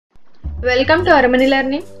Welcome to अरमनी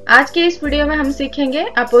learning. आज के इस वीडियो में हम सीखेंगे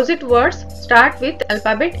opposite words start with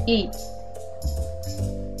alphabet E.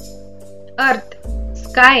 Earth,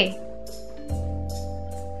 sky,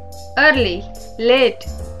 early, late,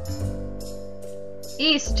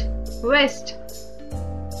 east, waste,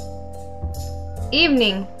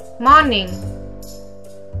 evening, morning,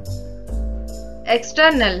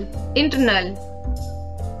 external, internal,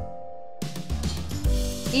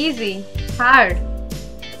 easy, hard,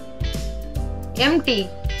 empty,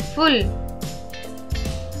 full,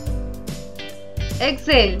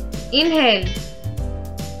 exhale, inhale,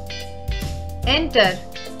 enter,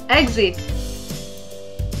 exit,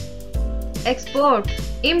 export,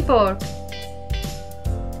 import,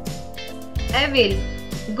 evil,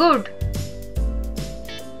 good,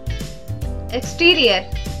 exterior,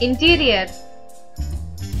 interior,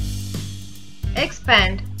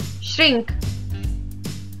 expand, shrink,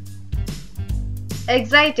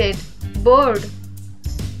 excited, bored,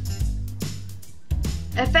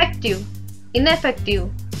 effective,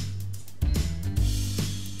 ineffective,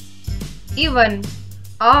 even,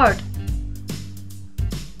 odd,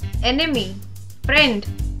 enemy, friend,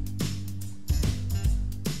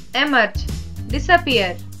 emerge,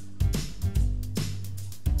 disappear,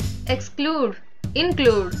 exclude,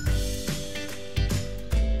 include,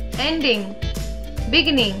 ending,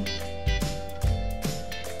 beginning,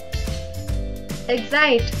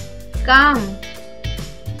 excite, calm,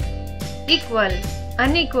 equal,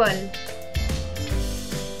 unequal,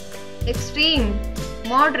 extreme,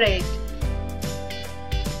 moderate,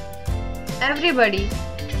 everybody,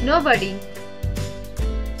 nobody,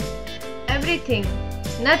 everything,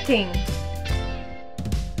 nothing,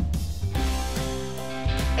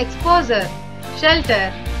 exposure, shelter,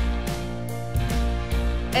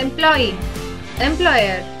 employee,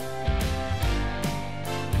 employer,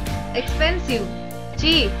 expensive,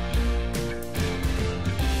 cheap,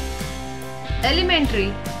 elementary,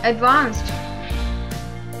 advanced,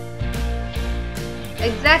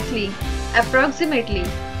 exactly, approximately।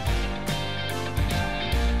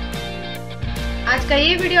 आज का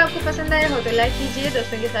ये video आपको पसंद आया हो तो like कीजिए,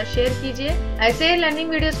 दोस्तों के साथ शेयर कीजिए। ऐसे ही लर्निंग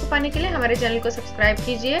वीडियोस को पाने के लिए हमारे चैनल को सब्सक्राइब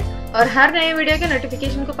कीजिए और हर नए वीडियो के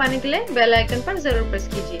नोटिफिकेशन को पाने के लिए बेल आइकन पर जरूर प्रेस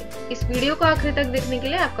कीजिए। इस वीडियो को आखिर तक देखने के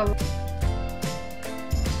लिए आपका